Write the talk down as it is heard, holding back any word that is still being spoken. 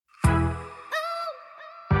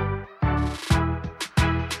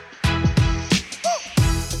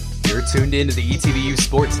You're tuned into the ETBU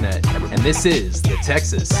Sportsnet, and this is the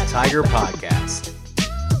Texas Tiger Podcast.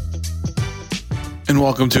 And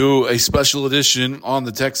welcome to a special edition on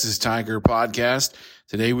the Texas Tiger Podcast.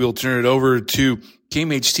 Today we'll turn it over to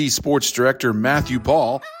KMHT Sports Director Matthew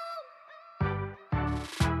Paul.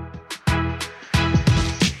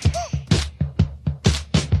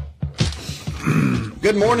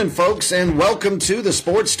 Good morning, folks, and welcome to the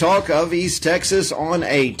Sports Talk of East Texas on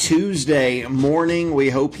a Tuesday morning. We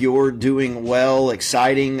hope you're doing well.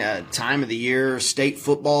 Exciting time of the year. State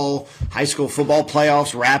football, high school football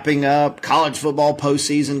playoffs wrapping up, college football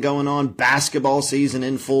postseason going on, basketball season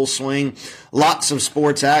in full swing. Lots of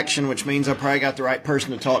sports action, which means I probably got the right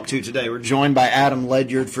person to talk to today. We're joined by Adam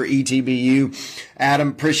Ledyard for ETBU. Adam,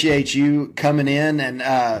 appreciate you coming in,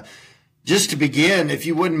 and just to begin, if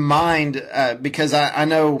you wouldn't mind, because I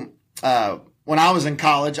know when I was in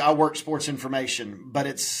college, I worked sports information, but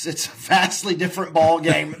it's a vastly different ball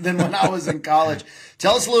game than when I was in college.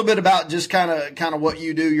 Tell us a little bit about just kind of what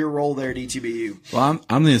you do, your role there at ETBU. Well,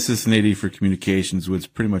 I'm the assistant AD for communications,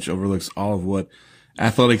 which pretty much overlooks all of what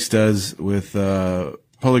athletics does with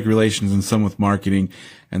public relations and some with marketing,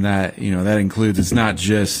 and that includes, it's not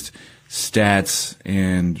just stats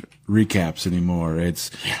and recaps anymore.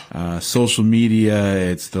 It's social media,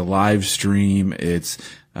 it's the live stream, it's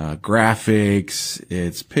graphics,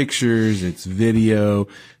 it's pictures, it's video,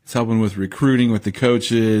 it's helping with recruiting with the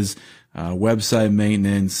coaches, website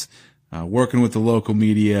maintenance, working with the local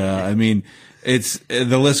media. I mean,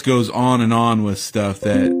 the list goes on and on with stuff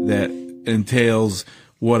that entails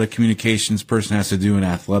what a communications person has to do in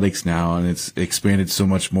athletics now, and it's expanded so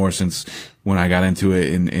much more since when I got into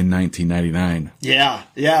it in 1999. Yeah.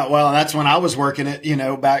 Well, that's when I was working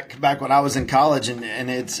it, back when I was in college,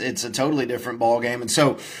 and it's a totally different ball game. And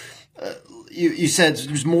so, you said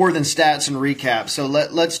there's more than stats and recaps. So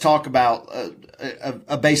let's talk about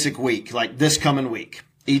a basic week, like this coming week.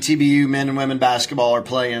 ETBU men and women basketball are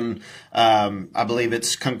playing. I believe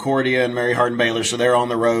it's Concordia and Mary Hardin-Baylor, so they're on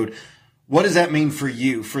the road. What does that mean for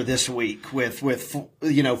you for this week with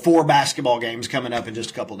 4 basketball games coming up in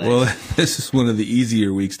just a couple days? Well, this is one of the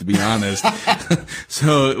easier weeks, to be honest.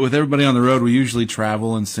 So with everybody on the road, we usually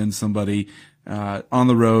travel and send somebody on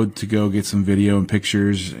the road to go get some video and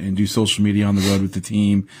pictures and do social media on the road with the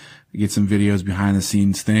team, get some videos, behind the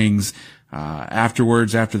scenes things.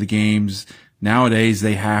 Afterwards, after the games, nowadays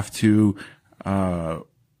they have to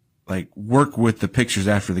work with the pictures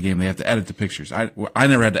after the game. They have to edit the pictures. I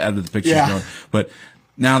never had to edit the pictures, but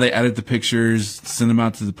now they edit the pictures, send them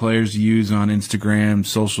out to the players to use on Instagram,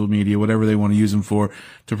 social media, whatever they want to use them for,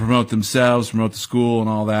 to promote themselves, promote the school and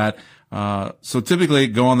all that. So typically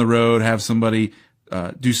go on the road, have somebody,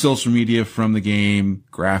 do social media from the game,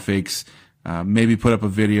 graphics, maybe put up a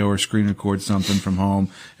video or screen record something from home.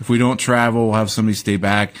 If we don't travel, we'll have somebody stay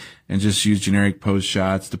back and just use generic post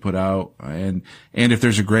shots to put out. And if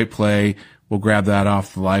there's a great play, we'll grab that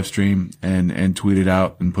off the live stream and tweet it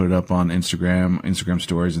out and put it up on Instagram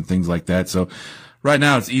stories and things like that. So right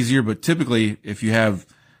now it's easier, but typically if you have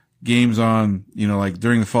games on, like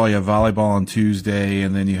during the fall, you have volleyball on Tuesday,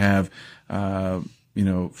 and then you have,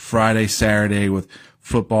 Friday, Saturday with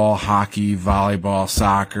football, hockey, volleyball,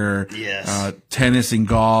 soccer, tennis and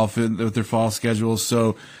golf with their fall schedules.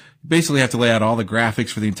 So basically have to lay out all the graphics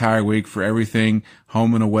for the entire week for everything,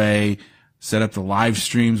 home and away, set up the live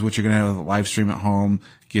streams, which you're going to have a live stream at home,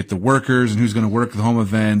 get the workers and who's going to work the home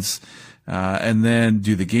events, and then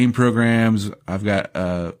do the game programs. I've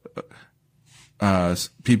got,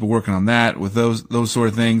 people working on that with those sort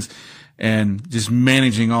of things, and just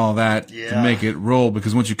managing all of that to make it roll,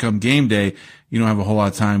 because once you come game day, you don't have a whole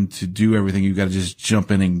lot of time to do everything. You've got to just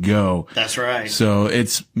jump in and go. That's right. So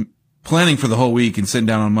it's planning for the whole week and sitting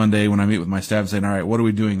down on Monday when I meet with my staff and saying, all right, what are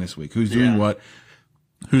we doing this week? Who's doing what?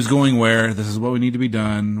 Who's going where? This is what we need to be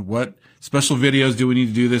done. What special videos do we need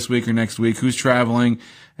to do this week or next week? Who's traveling?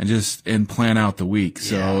 And plan out the week.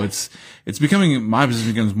 So it's becoming, my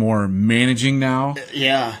position becomes more managing now.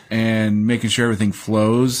 And making sure everything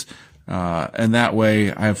flows. And that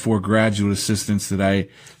way I have 4 graduate assistants that I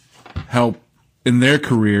help in their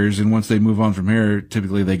careers, and once they move on from here,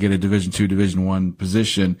 typically they get a Division II, Division I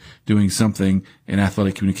position doing something in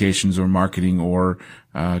athletic communications or marketing or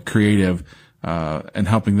creative, and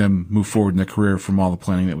helping them move forward in their career from all the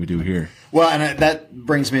planning that we do here. Well, and that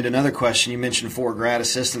brings me to another question. You mentioned 4 grad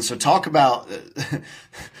assistants. So talk about,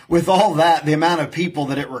 with all that, the amount of people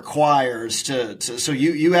that it requires so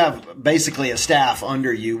you have basically a staff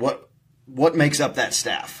under you. What makes up that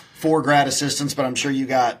staff? 4 grad assistants, but I'm sure you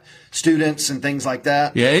got students and things like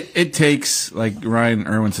that. Yeah, it takes, like Ryan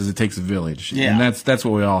Irwin says, it takes a village. Yeah. And that's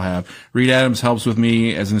what we all have. Reed Adams helps with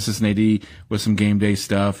me as an assistant AD with some game day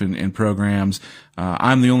stuff and programs.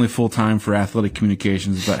 I'm the only full-time for athletic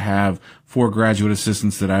communications, but have 4 graduate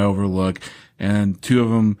assistants that I overlook, and 2 of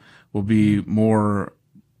them will be more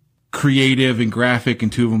creative and graphic,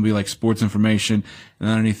 and 2 of them will be like sports information. And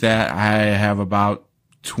underneath that, I have about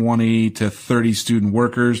 20 to 30 student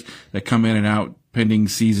workers that come in and out pending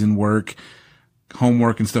season work,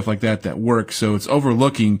 homework and stuff like that work. So it's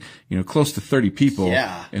overlooking, close to 30 people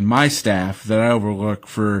in my staff that I overlook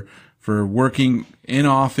for working in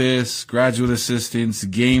office, graduate assistants,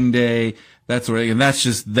 game day, that sort of thing. And that's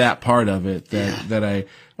just that part of it that I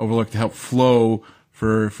overlook to help flow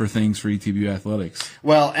for things for ETBU athletics.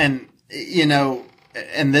 Well, and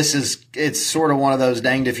and it's sort of one of those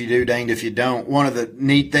danged if you do, danged if you don't. One of the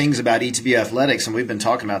neat things about ETBU athletics, and we've been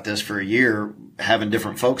talking about this for a year, having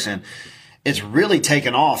different folks in, it's really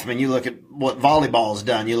taken off. I mean, you look at what volleyball's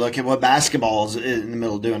done. You look at what basketball's in the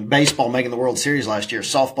middle of doing. Baseball making the World Series last year.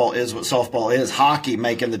 Softball is what softball is. Hockey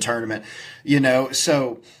making the tournament.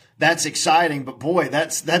 So that's exciting. But boy,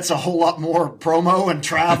 that's a whole lot more promo and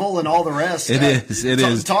travel and all the rest. It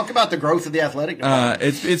is. Talk about the growth of the athletic department.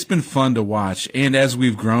 It's been fun to watch. And as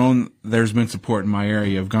we've grown, there's been support in my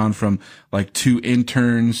area. I've gone from like 2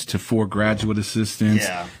 interns to 4 graduate assistants.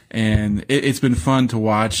 Yeah. And it's been fun to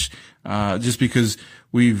watch, just because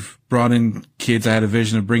we've brought in kids. I had a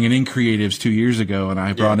vision of bringing in creatives 2 years ago, and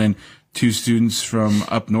I brought in 2 students from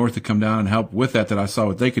up north to come down and help with that I saw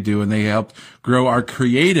what they could do, and they helped grow our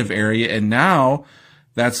creative area. And now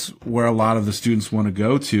that's where a lot of the students want to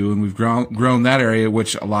go to. And we've grown that area,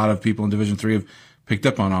 which a lot of people in Division III have picked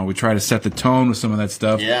up on. We try to set the tone with some of that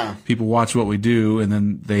stuff. Yeah. People watch what we do, and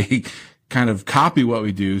then they kind of copy what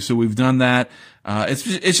we do. So we've done that. It's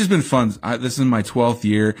just been fun. This is my 12th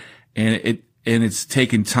year, and it's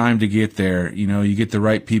taken time to get there. You get the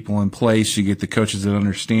right people in place. You get the coaches that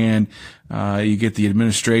understand. You get the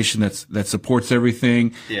administration that supports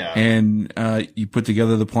everything. Yeah. And, you put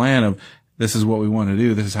together the plan of, this is what we want to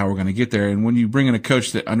do. This is how we're going to get there. And when you bring in a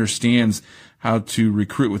coach that understands how to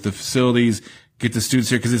recruit with the facilities, get the students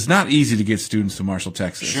here, because it's not easy to get students to Marshall,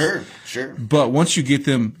 Texas. Sure. But once you get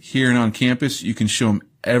them here and on campus, you can show them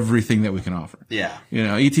everything that we can offer. Yeah.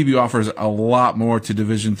 ETBU offers a lot more to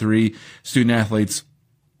Division III student athletes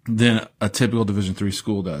than a typical Division III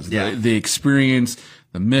school does. Yeah. The experience,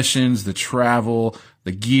 the missions, the travel,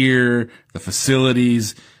 the gear, the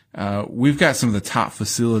facilities. We've got some of the top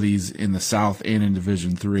facilities in the South and in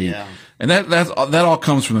Division III. Yeah. And that all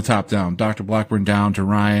comes from the top down. Dr. Blackburn down to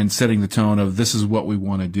Ryan, setting the tone of this is what we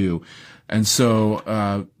want to do. And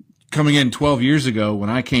so, coming in 12 years ago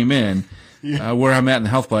when I came in, where I'm at in the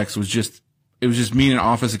Healthplex was just me in an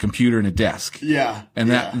office, a computer, and a desk. Yeah.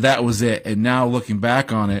 And that was it. And now looking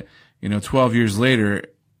back on it, 12 years later,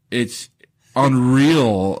 it's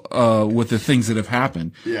unreal, with the things that have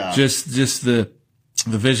happened. Yeah. Just the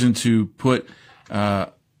vision to put,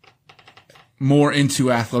 more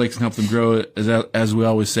into athletics and help them grow. As we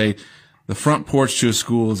always say, the front porch to a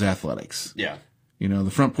school is athletics. Yeah.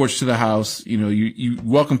 The front porch to the house, you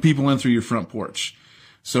welcome people in through your front porch.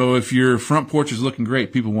 So if your front porch is looking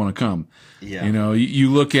great, people want to come. Yeah.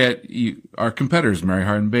 You look at our competitors, Mary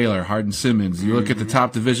Hardin-Baylor, Hardin-Simmons. You look at the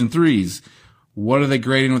top Division IIIs. What are they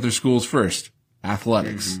grading with their schools first?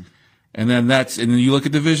 Athletics. And then you look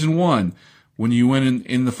at Division I. When you win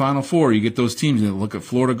in the Final Four, you get those teams. Look at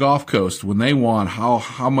Florida Gulf Coast. When they won,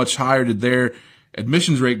 how much higher did their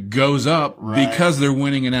admissions rate goes up because they're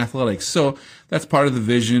winning in athletics. So that's part of the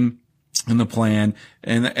vision and the plan,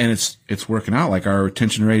 and it's working out. Like our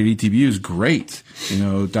retention rate at ETBU is great.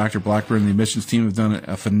 Dr. Blackburn and the admissions team have done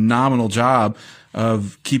a phenomenal job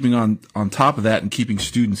of keeping on top of that and keeping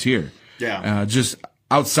students here. Yeah. Just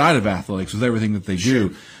outside of athletics with everything that they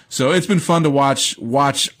do. So it's been fun to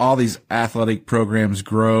watch all these athletic programs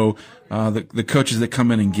grow, the coaches that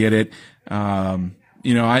come in and get it. I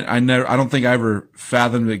don't think I ever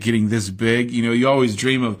fathomed it getting this big. You always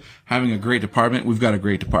dream of having a great department. We've got a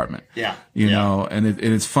great department. Yeah. And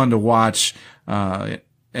it's fun to watch,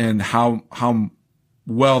 and how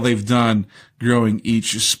well they've done growing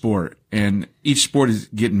each sport, and each sport is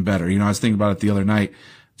getting better. I was thinking about it the other night,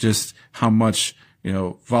 just how much,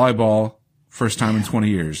 volleyball, first time in 20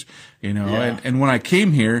 years, and when I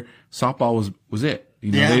came here, softball was it.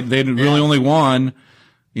 They really only won,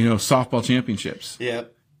 softball championships. Yeah.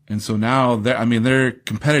 And so now they're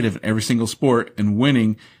competitive in every single sport and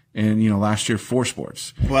winning in, last year 4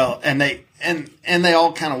 sports. Well, and they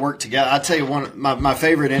all kind of work together. I'll tell you my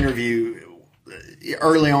favorite interview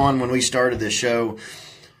early on when we started this show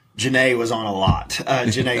Janae was on a lot.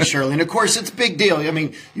 Janae Shirley. And of course, it's a big deal. I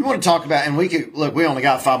mean, you want to talk about, and we only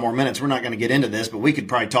got 5 more minutes. We're not going to get into this, but we could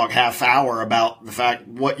probably talk half hour about the fact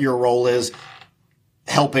what your role is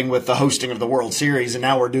helping with the hosting of the World Series. And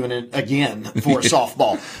now we're doing it again for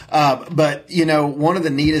softball. But one of the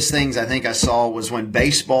neatest things I think I saw was when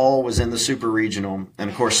baseball was in the super regional. And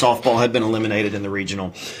of course, softball had been eliminated in the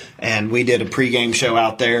regional. And we did a pregame show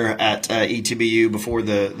out there at ETBU before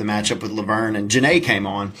the matchup with Laverne, and Janae came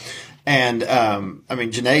on. And,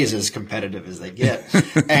 Janae is as competitive as they get.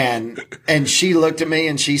 and she looked at me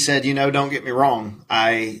and she said, don't get me wrong.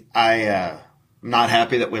 I'm not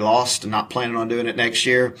happy that we lost and not planning on doing it next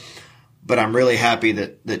year, but I'm really happy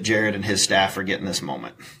that Jared and his staff are getting this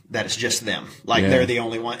moment, that it's just them. They're the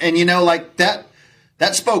only one. And,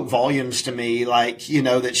 that spoke volumes to me,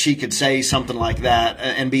 that she could say something like that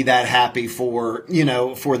and be that happy for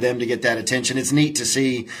them to get that attention. It's neat to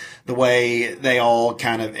see the way they all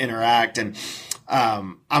kind of interact. And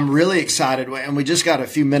I'm really excited. And we just got a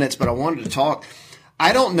few minutes, but I wanted to talk.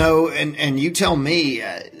 I don't know, and you tell me,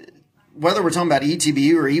 whether we're talking about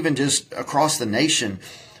ETBU or even just across the nation,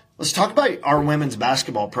 let's talk about our women's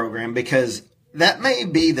basketball program, because that may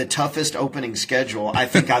be the toughest opening schedule I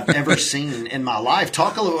think I've ever seen in my life.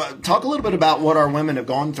 Talk a little bit about what our women have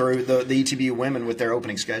gone through, the ETBU women, with their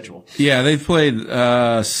opening schedule. Yeah, they've played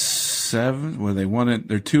 7. Well, they won it.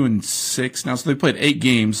 They're 2-6 now, so they played 8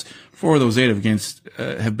 games. 4 of those 8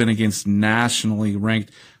 have been against nationally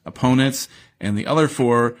ranked opponents, and the other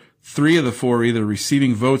 3 of the 4 are either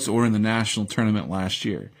receiving votes or in the national tournament last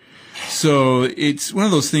year. So it's one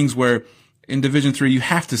of those things where in Division III, you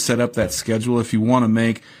have to set up that schedule if you want to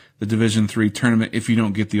make the Division III tournament if you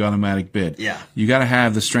don't get the automatic bid. Yeah. You got to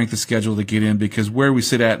have the strength of schedule to get in, because where we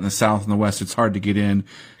sit at in the South and the West, it's hard to get in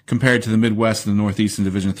compared to the Midwest and the Northeast in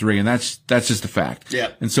Division III. And that's just a fact.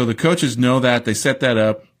 Yeah. And so the coaches know that. They set that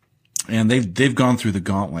up. And they've gone through the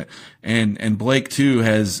gauntlet. And Blake too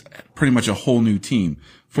has pretty much a whole new team.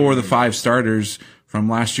 4 of the 5 starters from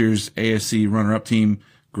last year's ASC runner-up team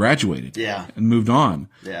graduated. Yeah. And moved on.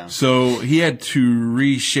 Yeah. So he had to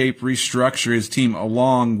restructure his team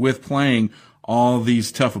along with playing all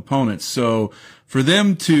these tough opponents. So for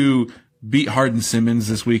them to beat Hardin-Simmons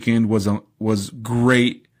this weekend was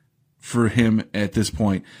great for him at this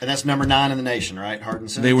point. And that's number 9 in the nation, right?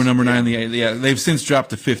 Hardin-Simmons. They were number 9 in the they've since dropped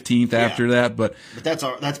to 15th after that, but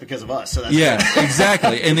that's because of us. So that's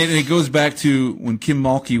exactly. And it goes back to when Kim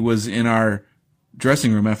Mulkey was in our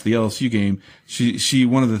dressing room after the LSU game. She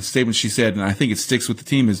one of the statements she said, and I think it sticks with the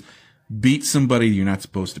team, is beat somebody you're not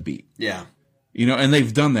supposed to beat. Yeah. And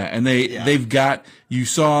they've done that, and they've got, you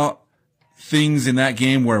saw things in that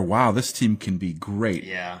game where, wow, this team can be great.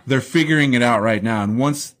 Yeah. They're figuring it out right now, and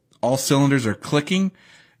once all cylinders are clicking,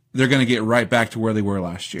 they're going to get right back to where they were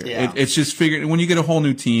last year. Yeah. It's just figuring, when you get a whole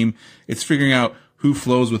new team, it's figuring out who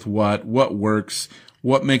flows with what works,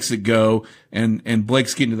 what makes it go. And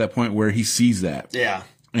Blake's getting to that point where he sees that. Yeah.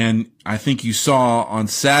 And I think you saw on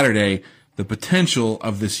Saturday the potential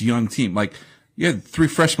of this young team. Like, you had 3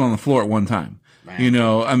 freshmen on the floor at one time.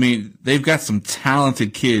 Man. They've got some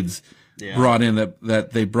talented kids brought in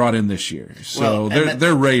that they brought in this year. So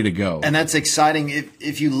they're ready to go. And that's exciting.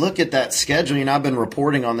 If you look at that schedule, I've been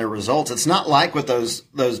reporting on their results. It's not like with those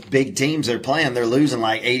big teams they're playing, they're losing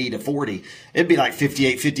like 80-40. It'd be like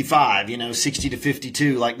 58-55,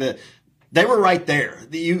 60-52. They were right there.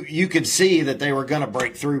 You could see that they were going to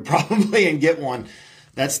break through probably and get one.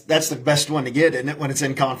 That's the best one to get, isn't it, when it's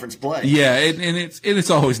in conference play? Yeah, and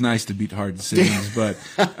it's always nice to beat Hardin-Simmons, but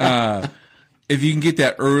if you can get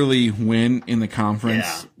that early win in the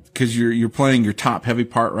conference, because you're playing your top heavy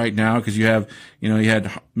part right now, because you have, you had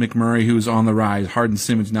McMurray who's on the rise,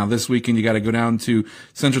 Hardin-Simmons. Now this weekend you got to go down to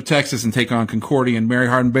Central Texas and take on Concordia, and Mary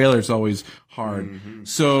Hardin-Baylor is always hard. Mm-hmm.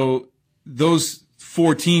 So those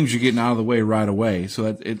 4 teams you're getting out of the way right away, so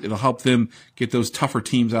that it'll help them get those tougher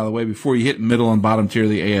teams out of the way before you hit middle and bottom tier of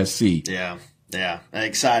the ASC. Yeah,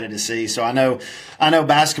 excited to see. So I know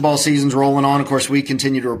basketball season's rolling on. Of course, we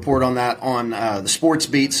continue to report on that on the Sports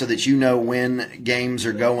Beat, so that when games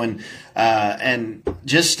are going. And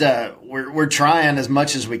just we're trying as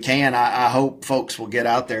much as we can. I hope folks will get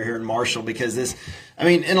out there here in Marshall, because this,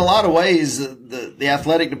 in a lot of ways, the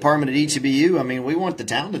athletic department at ETBU, we want the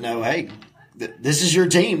town to know, hey, this is your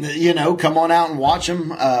team. Come on out and watch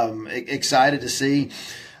them. Excited to see.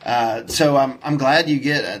 So I'm glad you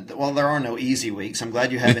get, there are no easy weeks. I'm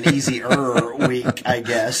glad you have an easier week, I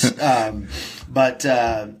guess. But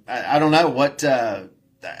I don't know what,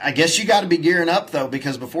 I guess you got to be gearing up though,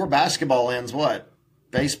 because before basketball ends, what?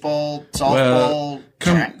 Baseball, softball,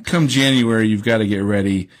 come January, you've got to get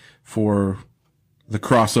ready for the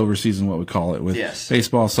crossover season, what we call it, with Yes.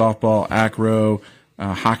 baseball, softball, acro,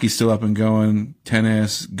 hockey's still up and going,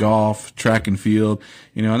 tennis, golf, track and field,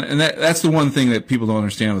 and that's the one thing that people don't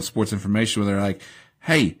understand with sports information, where they're like,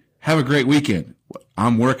 hey, have a great weekend.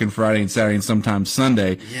 I'm working Friday and Saturday and sometimes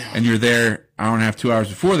Sunday, and you're there hour and a half, 2 hours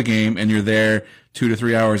before the game, and you're there 2 to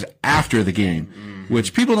 3 hours after the game,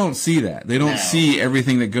 which people don't see that. They don't see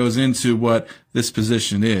everything that goes into what this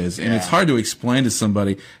position is. And it's hard to explain to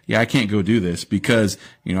somebody, I can't go do this because,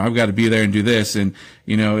 I've got to be there and do this. And,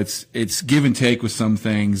 it's give and take with some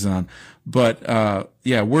things. But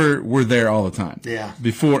we're there all the time. Yeah.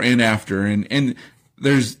 Before and after. And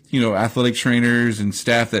there's, athletic trainers and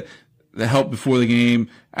staff that help before the game.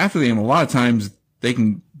 After the game, a lot of times they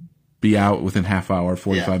can be out within half hour,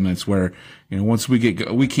 45 minutes, where, once we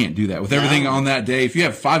we can't do that with everything on that day. If you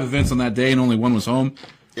have 5 events on that day and only one was home,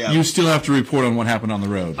 you still have to report on what happened on the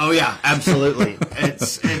road. Oh yeah, absolutely.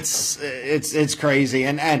 It's crazy.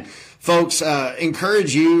 And folks,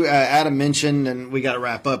 encourage you, Adam mentioned, and we got to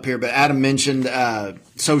wrap up here, but Adam mentioned,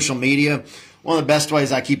 social media. One of the best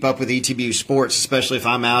ways I keep up with ETBU sports, especially if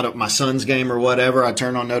I'm out at my son's game or whatever, I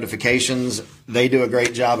turn on notifications. They do a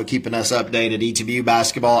great job of keeping us updated. ETBU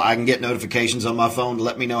basketball, I can get notifications on my phone to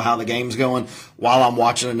let me know how the game's going while I'm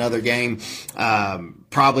watching another game.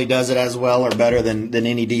 Probably does it as well or better than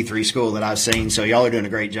any D3 school that I've seen. So y'all are doing a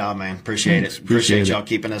great job, man. Appreciate it. Appreciate y'all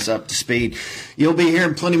keeping us up to speed. You'll be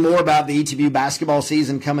hearing plenty more about the ETBU basketball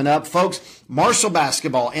season coming up. Folks, Marshall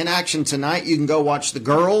basketball in action tonight. You can go watch the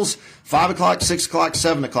girls, 5 o'clock, 6 o'clock,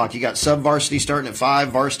 7 o'clock. You got sub-varsity starting at 5,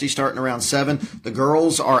 varsity starting around 7. The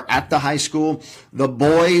girls are at the high school. The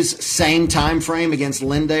boys, same time frame against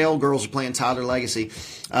Lindale. Girls are playing Tyler Legacy.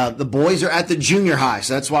 The boys are at the junior high,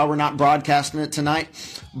 so that's why we're not broadcasting it tonight.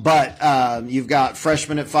 But you've got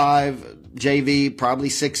freshmen at 5, JV probably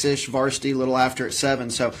 6-ish, varsity a little after at 7.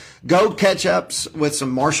 So go catch ups with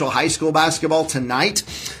some Marshall High School basketball tonight.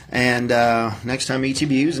 And next time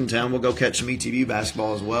ETBU's in town, we'll go catch some ETBU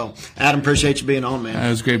basketball as well. Adam, appreciate you being on, man. It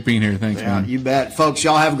was great being here. Thanks, man. You bet. Folks,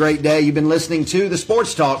 y'all have a great day. You've been listening to the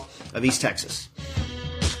Sports Talk of East Texas.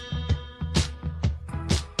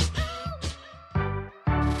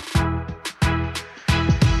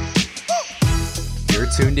 You're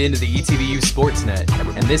tuned into the ETBU Sportsnet,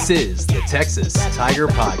 and this is the Texas Tiger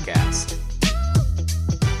Podcast.